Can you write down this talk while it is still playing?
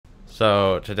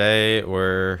So today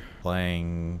we're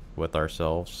playing with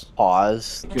ourselves.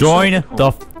 Pause. Join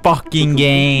the fucking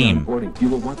game.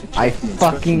 I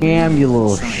fucking am, you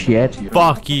little shit.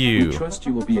 Fuck you. Fuck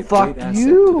you.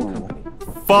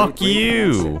 Fuck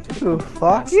you.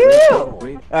 Fuck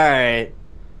you. Alright.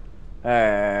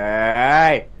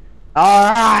 Alright.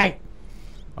 Alright.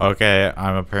 Okay,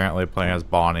 I'm apparently playing as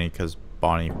Bonnie because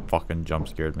Bonnie fucking jump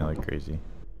scared me like crazy.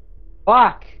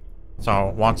 Fuck.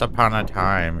 So once upon a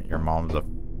time, your mom's a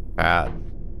fat.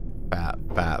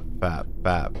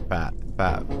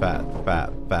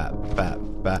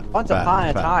 Once upon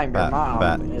a time, your mom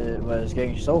was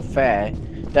getting so fat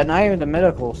that not even the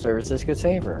medical services could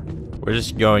save her. We're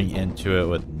just going into it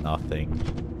with nothing.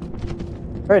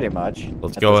 Pretty much.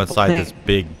 Let's go inside this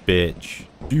big bitch.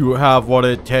 Do you have what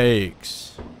it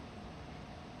takes?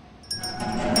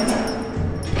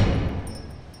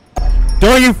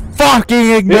 Don't you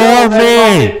fucking ignore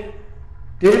me!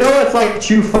 Do you know it's like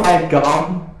chew 5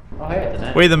 gum? Oh,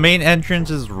 hey, wait, the main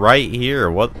entrance is right here.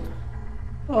 What?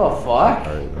 Oh, fuck.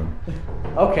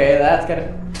 Okay, that's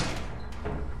gonna...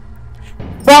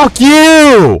 Fuck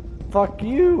you! Fuck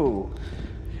you.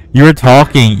 You were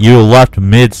talking, you left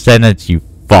mid-sentence, you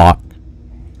fuck.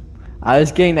 I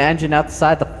was getting the engine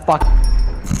outside the fuck...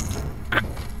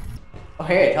 Oh,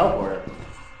 hey, teleporter.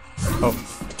 Oh.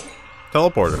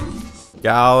 Teleporter.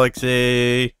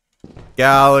 Galaxy.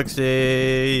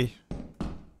 Galaxy.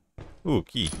 Ooh,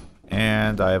 key.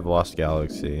 And I have lost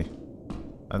Galaxy.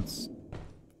 That's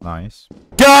nice.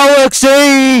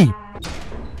 Galaxy!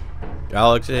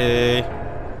 Galaxy.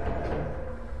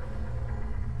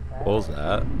 What was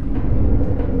that?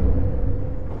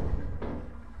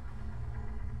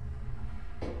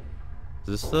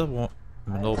 Is this the one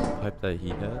middle pipe that he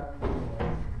had?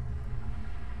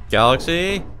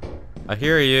 Galaxy? I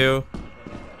hear you.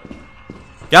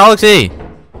 Galaxy!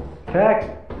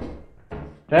 Check.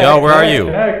 Yo, where are you?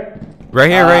 Right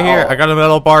here, right here. I got a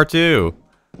metal bar too.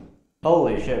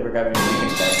 Holy shit, we're grabbing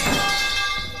music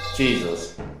there.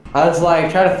 Jesus. I was like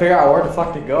trying to figure out where the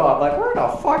fuck to go. I'm like, where the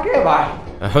fuck am I?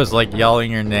 I was like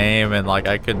yelling your name and like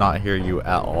I could not hear you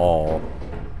at all.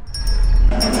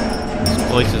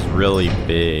 This place is really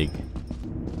big.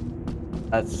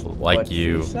 That's like what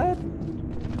you said?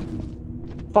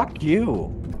 Fuck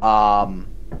you.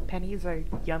 Pennies are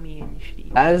yummy and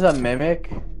shitty. That is a mimic.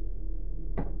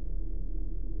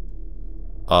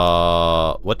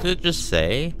 What did it just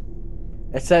say?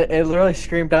 It said, it literally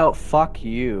screamed out, fuck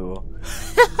you.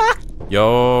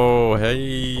 Yo,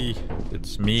 hey,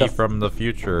 it's me from the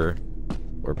future.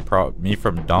 Or me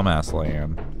from Dumbass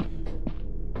Land.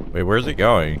 Wait, where's it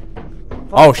going? Fuck.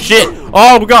 Oh shit!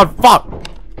 Oh my god, fuck!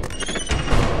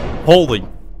 Holy.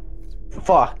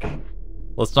 Fuck.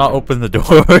 Let's not open the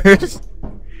doors.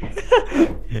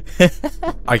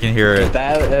 I can hear it.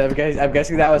 I'm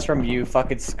guessing that was from you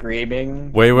fucking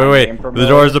screaming. Wait. The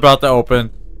door is about to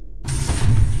open.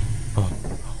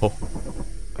 Oh.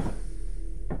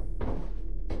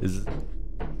 Is it...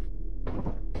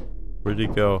 Where'd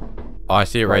it go? Oh, I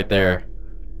see it right there.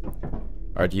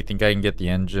 Alright, do you think I can get the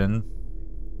engine?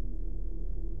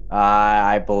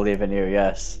 I believe in you,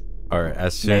 yes. Alright,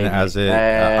 as soon Maybe. as it...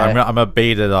 I'm gonna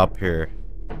bait it up here.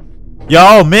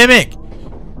 Yo, Mimic!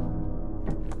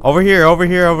 Over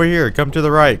here. Come to the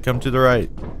right.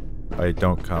 Alright,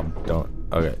 don't come. Don't.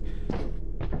 Okay.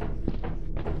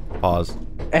 Pause.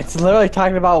 It's literally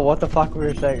talking about what the fuck we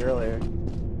were saying earlier.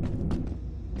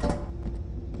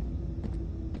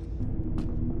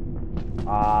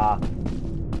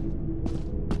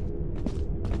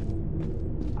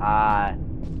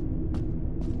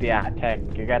 Yeah, Tech,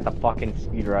 you got the fucking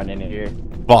speed run in here.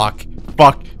 Fuck.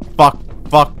 Go.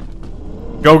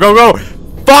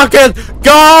 Fucking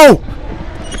go!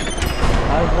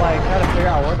 I was like trying to figure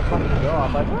out where the fuck to go.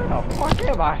 I'm like, where the fuck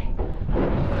am I?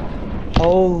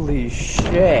 Holy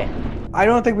shit. I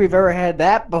don't think we've ever had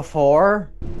that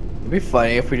before. It'd be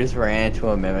funny if we just ran into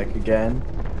a mimic again.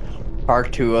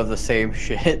 Part 2 of the same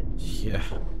shit. Yeah.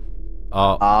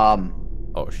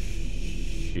 Oh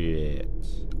shit.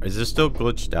 Is this still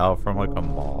glitched out from like a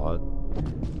mod?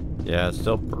 Yeah, it's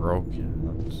still broken.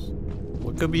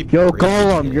 What could be Yo,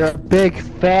 Golem, you're a big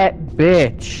fat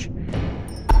bitch.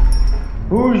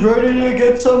 Who's ready to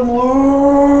get some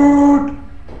loot?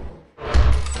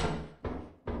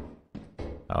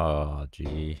 Oh,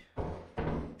 gee.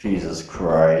 Jesus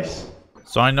Christ.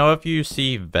 So I know if you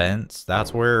see vents,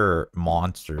 that's where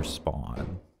monsters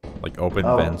spawn. Like open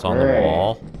Oh, vents on the great.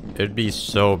 wall. It'd be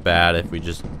so bad if we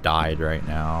just died right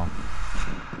now.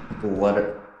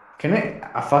 Can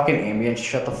a fucking ambient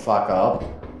shut the fuck up?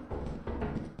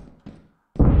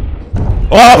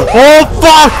 Oh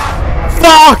fuck!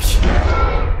 Fuck!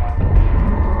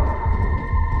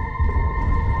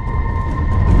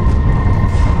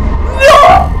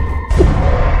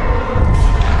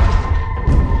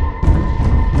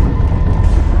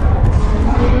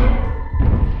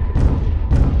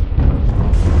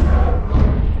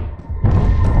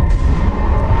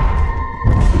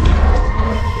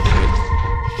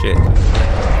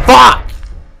 Fuck!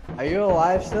 Are you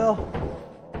alive still?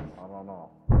 I don't know.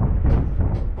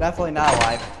 Definitely not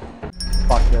alive.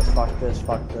 Fuck this, fuck this,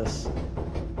 fuck this.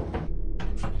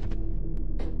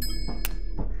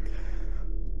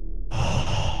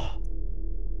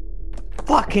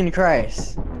 Fucking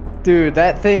Christ. Dude,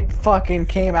 that thing fucking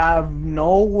came out of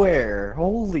nowhere.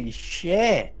 Holy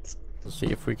shit. Let's see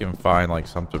if we can find like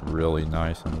something really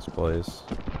nice in this place.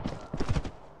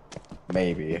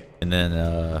 Maybe. And then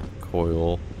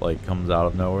Coil like comes out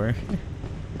of nowhere.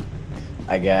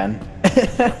 Again.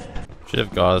 Should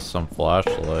have got us some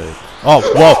flashlight. Oh,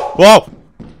 whoa, whoa!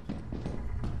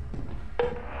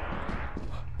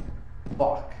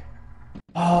 Fuck.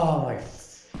 Oh my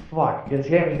fuck. This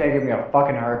game is gonna give me a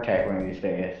fucking heart attack one of these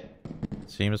days.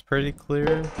 Seems pretty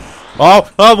clear. Oh,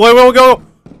 wait, go!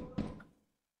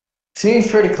 Seems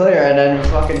pretty clear, and then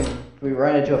we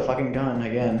run into a fucking gun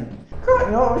again.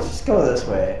 No, let's just go this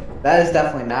way. That is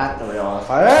definitely not the real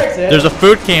fire exit. There's a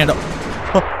food candle.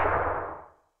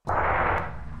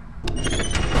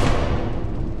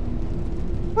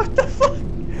 What the fuck?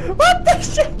 What the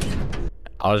shit?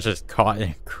 I was just caught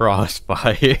in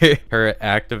crossfire. Her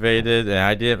activated, and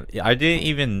I didn't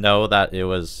even know that it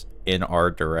was in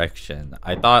our direction.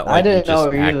 I thought like didn't it just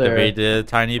know either. activated a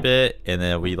tiny bit, and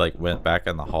then we like went back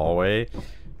in the hallway.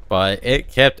 But it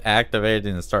kept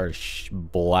activating and started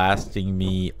blasting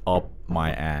me up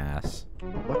my ass.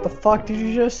 What the fuck did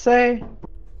you just say?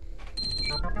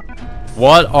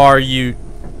 What are you?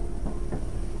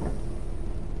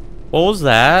 What was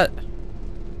that?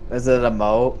 Is it a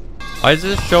moat? Why does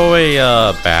it show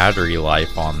a battery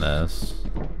life on this?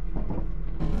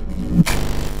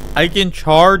 I can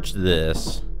charge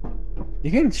this.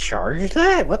 You can charge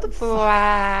that? What the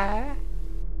fuck?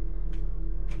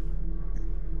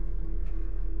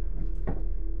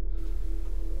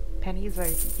 Pennies are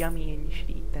yummy and you should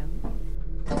eat them.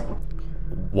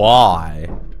 Why?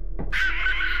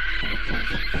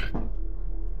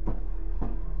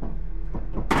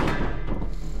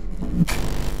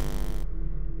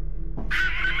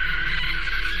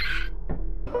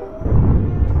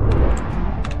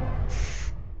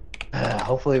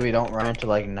 Hopefully we don't run into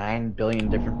like 9 billion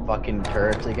different fucking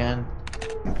turrets again.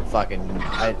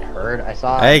 I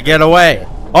saw. Hey, get away!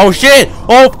 Oh shit!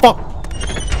 Oh fuck!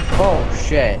 Oh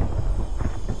shit.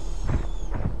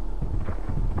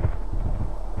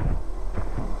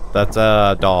 That's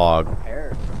a dog.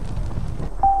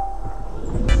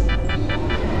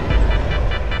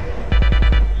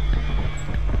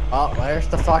 Oh, there's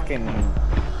the fucking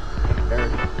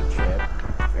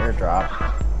airdrop.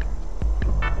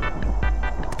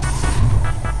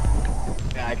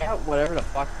 Yeah, I got whatever the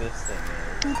fuck this thing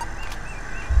is.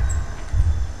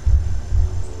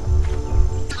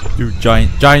 Dude,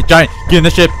 giant! Get in the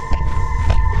ship!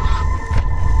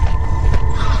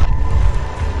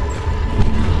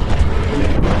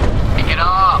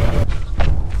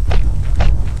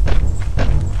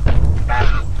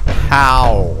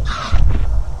 How?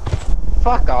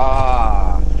 Fuck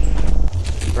off.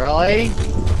 Really?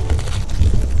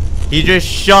 He just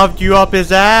shoved you up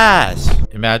his ass!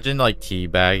 Imagine like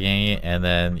teabagging and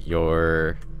then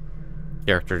your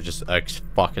character just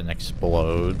fucking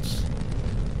explodes.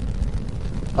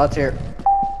 Let's hear.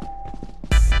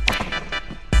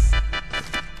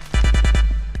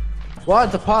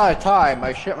 Once upon a time,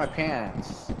 I shit my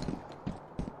pants.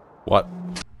 What?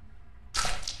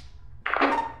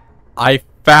 I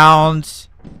found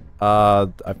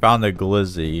the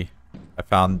glizzy. I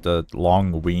found the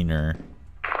long wiener.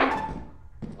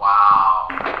 Wow.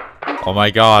 Oh my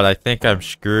god, I think I'm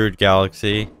screwed,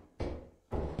 Galaxy.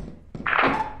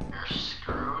 You're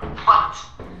screwed? What?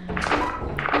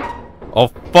 Oh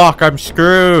fuck, I'm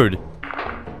screwed!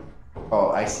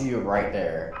 Oh, I see you right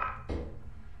there.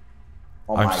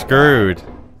 Oh I'm my screwed.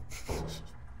 God.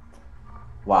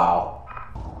 Wow.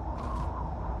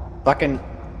 Fucking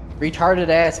retarded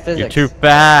ass physics. You're too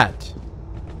fat!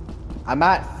 I'm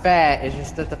not fat, it's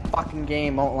just that the fucking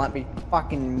game won't let me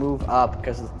fucking move up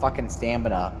because of the fucking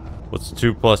stamina. What's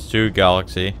 2 plus 2,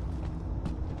 Galaxy?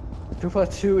 2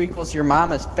 plus 2 equals your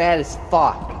mom is fat as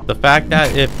fuck. The fact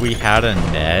that if we had a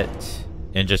net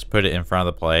and just put it in front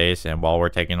of the place, and while we're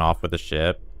taking off with the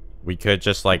ship, we could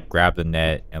just like grab the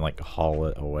net and like haul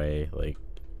it away, like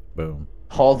boom.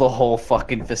 Haul the whole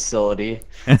fucking facility.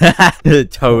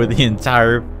 Tow the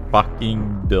entire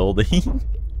fucking building.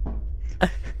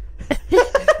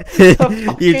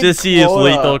 You just see his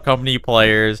Lethal Company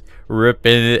players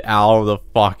ripping it out of the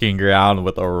fucking ground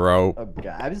with a rope. Oh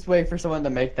god, I'm just waiting for someone to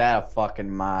make that a fucking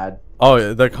mod.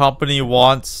 Oh, the company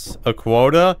wants a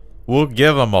quota? We'll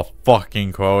give them a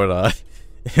fucking quota.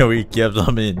 And we give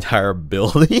them an entire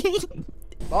building.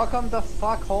 Welcome to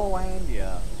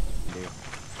Fuckholandia.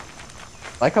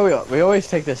 Like how we always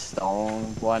take this stone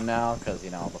one now, cause you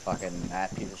know the fucking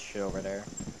that piece of shit over there.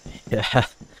 Yeah.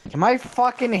 Can my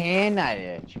fucking hand not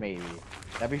itch, maybe?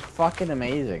 That'd be fucking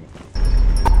amazing.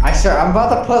 I swear, I'm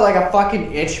about to put like a fucking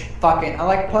I'm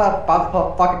like about to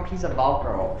put a fucking piece of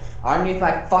Velcro underneath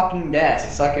my fucking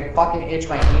desk so I can fucking itch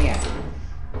my hand.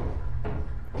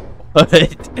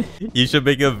 What? You should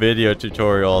make a video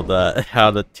tutorial on that, how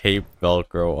to tape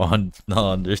Velcro on the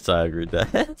underside of your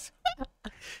desk.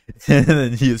 And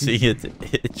then using it to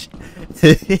itch.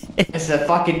 It's a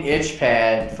fucking itch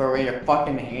pad for when your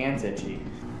fucking hand's itchy.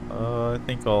 I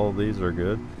think all of these are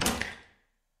good.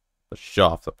 Let's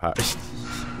shut off the power.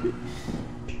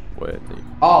 Wait.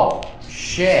 Oh,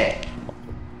 shit.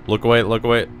 Look away, look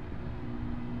away.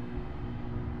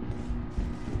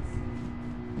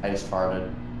 I just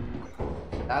farted.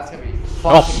 That's gonna be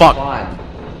Oh, fucking fuck. fun.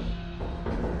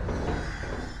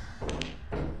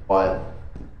 What?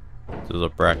 There's a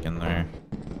bracken there.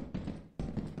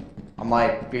 I'm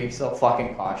like being so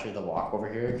fucking cautious to walk over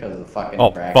here because of the fucking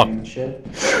Oh, bracken fuck. and shit.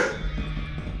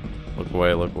 Look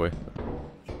away, look away.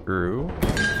 Screw.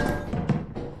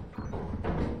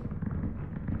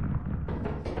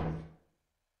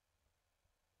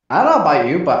 I don't know about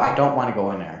you, but I don't want to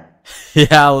go in there.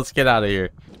 Yeah, let's get out of here.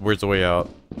 Where's the way out?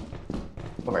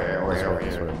 Over here, over here, over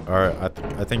here. Alright,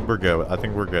 I think we're good. I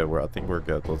think we're good. I think we're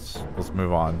good. Let's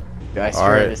move on. Dude, I swear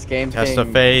Alright, this game test thing...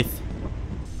 of faith.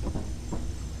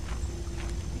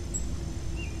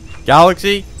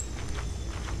 Galaxy?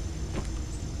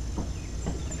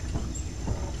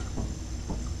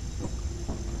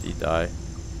 Did he die?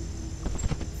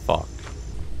 Fuck.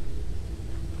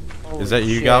 Holy Is that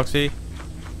you, shit. Galaxy?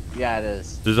 Yeah, it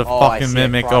is. There's a Oh, I fucking see it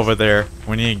mimic cross- over there.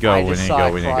 We need to go, I we just need to saw go,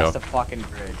 it we need to cross go. the fucking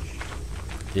bridge.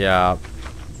 Yeah.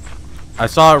 I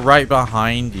saw it right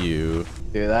behind you.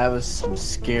 Dude, that was some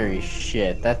scary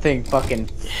shit. That thing fucking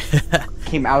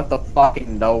came out the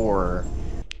fucking nowhere.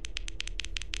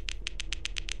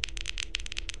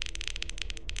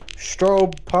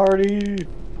 Strobe party!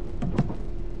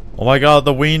 Oh my god,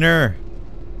 the wiener!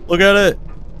 Look at it!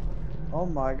 Oh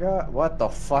my god, what the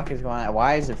fuck is going on?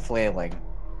 Why is it flailing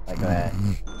like that?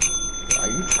 Are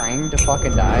you trying to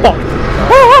fucking die?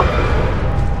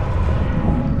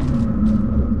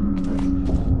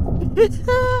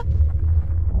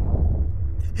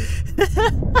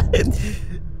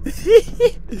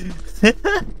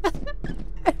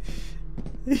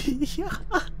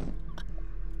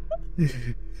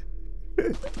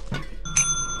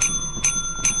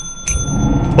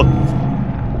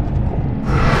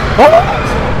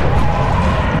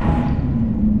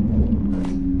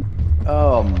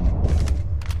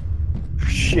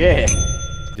 Shit.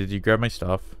 Did you grab my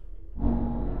stuff?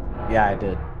 Yeah, I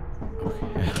did.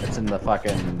 It's in the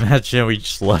fucking Imagine we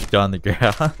just left on the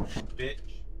ground. Bitch.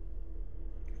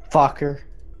 fucker.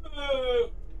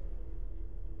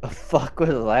 The fuck was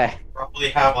that? Probably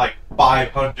have like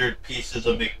 500 pieces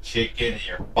of McChicken in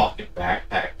your fucking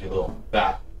backpack, you little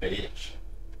fat bitch.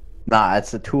 Nah,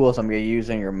 it's the tools I'm gonna use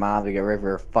on your mom to get rid of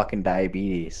her fucking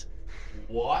diabetes.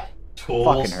 What? Tools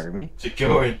Fucking hurt me. to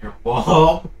go in your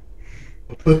mom?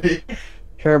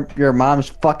 Your mom's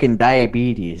fucking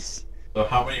diabetes. So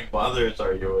how many mothers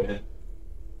are you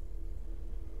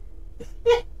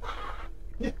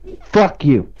in? Fuck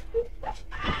you.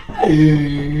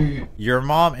 Your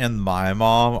mom and my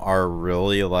mom are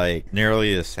really like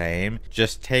nearly the same.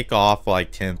 Just take off like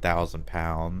 10,000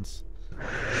 pounds. What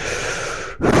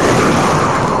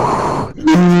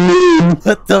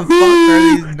the fuck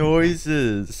are these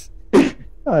noises?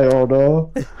 I don't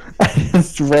know. I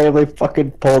just randomly fucking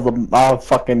pulled them out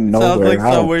fucking nowhere. Sounds like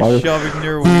I don't someone fuck- shoving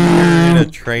their wiener in a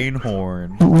train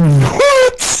horn.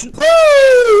 What?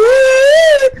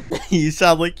 You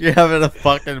sound like you're having a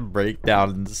fucking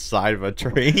breakdown inside of a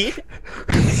train.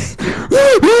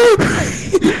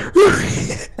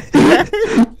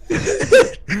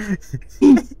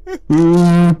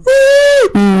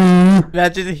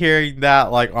 Imagine hearing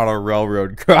that like on a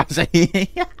railroad crossing.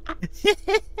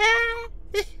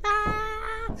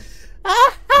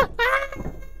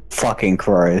 Fucking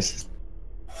Christ.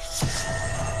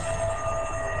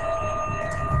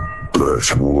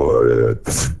 That's what,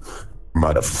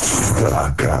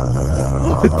 motherfucker.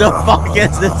 What the fuck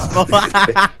is this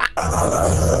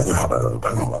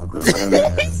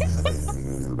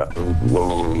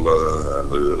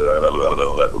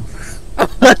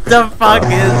What the fuck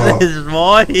is this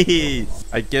voice?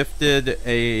 I gifted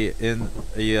a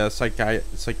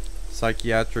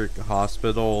psychiatric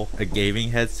hospital a gaming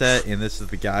headset, and this is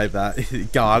the guy that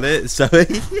got it. So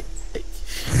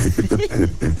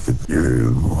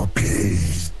You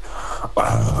piece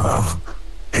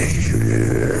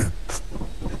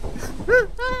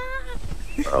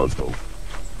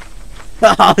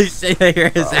Oh shit, I hear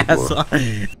his ass on.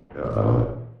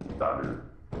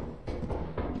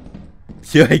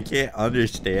 Dude, I can't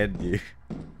understand you.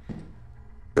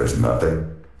 There's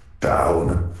nothing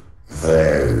down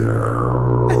there.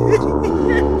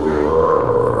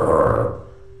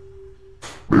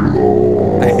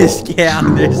 I just can't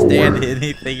understand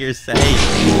anything you're saying.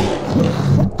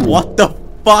 What the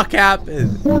fuck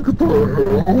happened?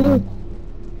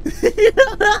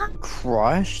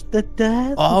 Crush the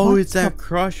dead? Oh, What it's that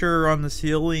crusher on the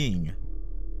ceiling.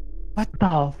 What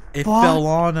the It fuck? fell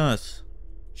on us.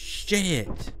 Shit.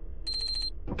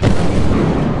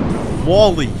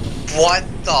 Wally. What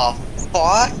the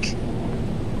fuck?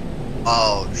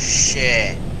 Oh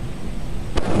shit.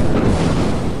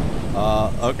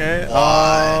 Okay.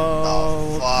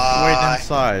 What the Wait fuck?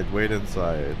 inside. Wait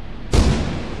inside.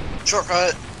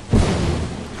 Shortcut.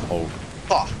 Oh.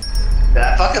 Fuck.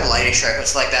 That fucking lightning strike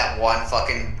was like that one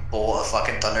fucking bolt of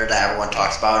fucking thunder that everyone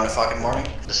talks about in the fucking morning.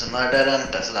 This is another dead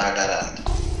end. That's another dead end.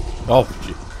 Oh,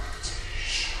 shit.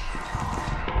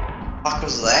 Fuck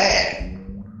was that?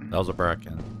 That was a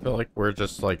bracken. I feel like we're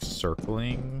just like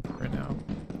circling right now.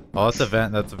 Oh, that's a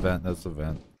vent. That's a vent. That's a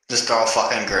vent. Just throw a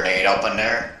fucking grenade up in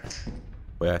there.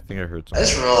 Wait, I think I heard I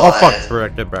something. just Oh realized. fuck!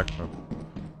 Bracken, bracken.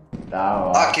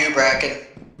 No. Fuck you, Bracken.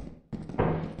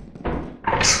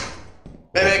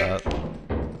 Mimic.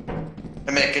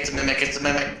 Mimic, it's a mimic, it's a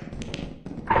mimic.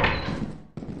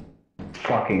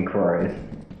 Fucking Christ.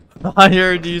 I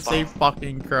heard you say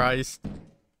fucking Christ.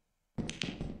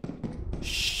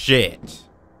 Shit.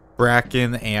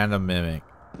 Bracken and a mimic.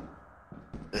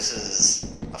 This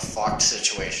is a fucked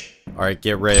situation. Alright,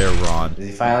 get ready, Ron.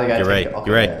 He finally got Get ready, taken-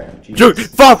 get ready. there. Shoot!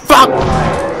 Jesus. Fuck! Fuck!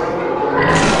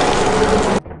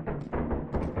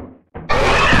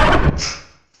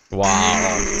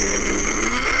 Wow.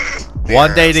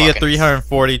 One day to get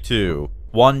 342.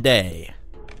 One day.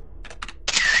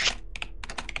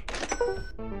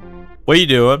 What are you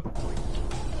doing?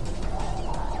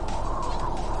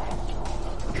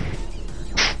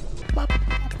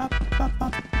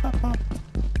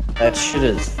 That shit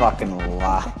is fucking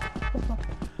loud.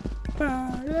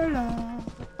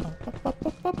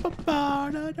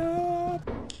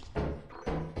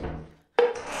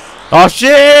 Oh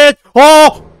shit!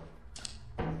 Oh!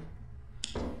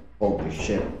 Holy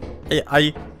shit.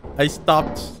 I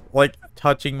stopped like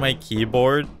touching my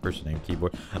keyboard. First name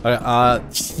keyboard. I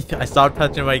stopped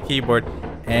touching my keyboard,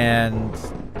 and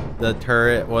the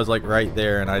turret was like right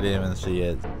there, and I didn't even see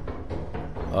it.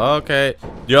 Okay,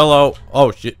 yellow.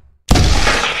 Oh shit.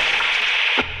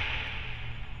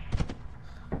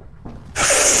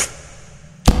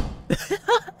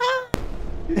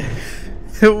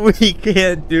 We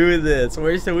can't do this.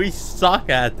 We suck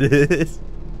at this.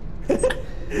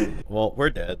 Well, we're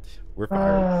dead. We're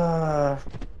fired.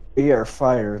 We are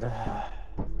fired.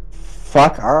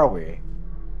 Fuck are we?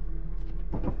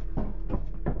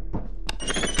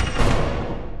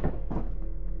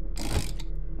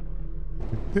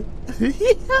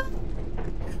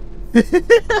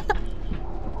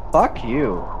 Fuck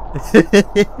you.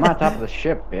 I'm on top of the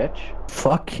ship, bitch.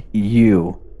 Fuck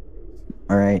you.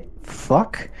 Alright.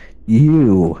 Fuck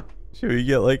you. Should we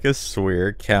get like a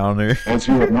swear counter? As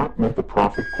you have not met the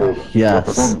profit quota, Yes. your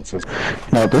performance has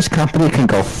No, this company can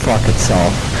go fuck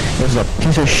itself. This is a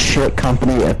piece of shit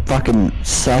company. It fucking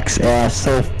sucks ass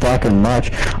so fucking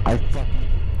much. I fucking...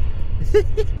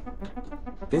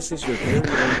 This is your very own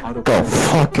out of Go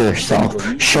fuck yourself.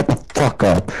 Shut the fuck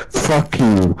up. Fuck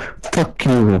you. Fuck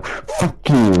you. Fuck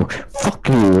you. Fuck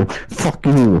you. Fuck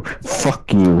you.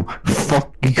 Fuck you.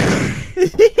 Fuck you.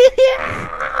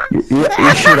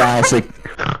 You should ask like...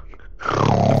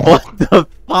 What the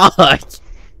fuck?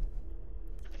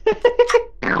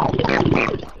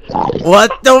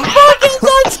 What the fuck is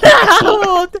that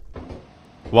sound?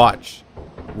 Watch.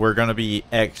 We're gonna be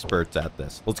experts at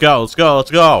this. Let's go, let's go,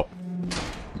 let's go.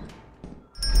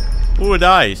 Ooh,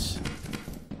 nice.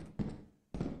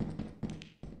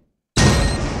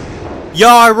 Yo,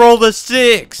 I rolled a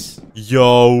 6.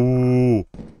 Yo.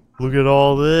 Look at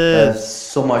all this. That's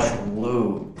so much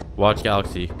loot. Watch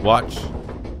Galaxy. Watch.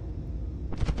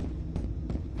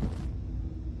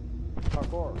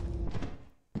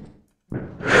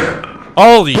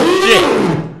 Holy shit!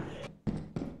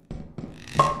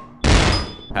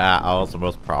 Ah, I was the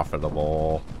most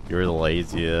profitable. You're the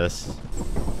laziest.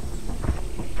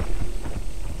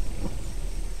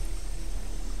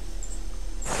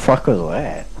 Fuck was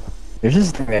that? There's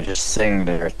this thing that just sing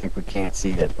there. I think we can't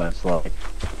see it, but it's like...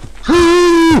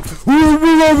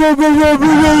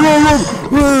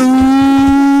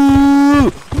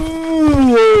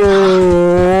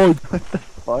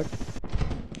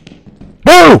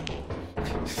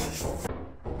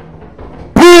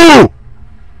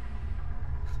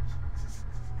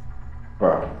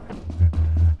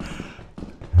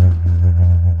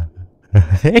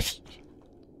 Can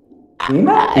you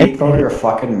not peek over your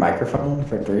fucking microphone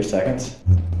for 3 seconds?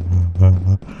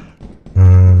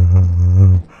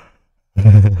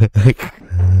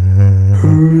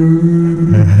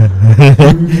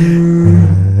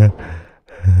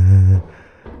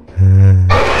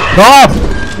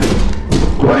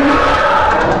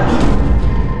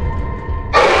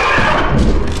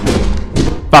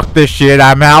 Fuck this shit,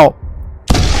 I'm out.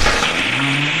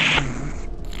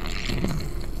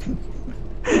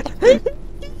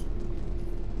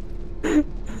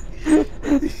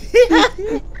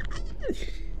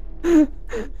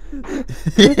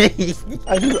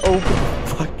 I just opened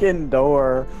the fucking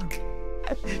door.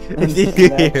 Did you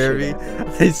hear me?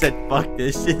 I said fuck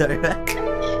this shit.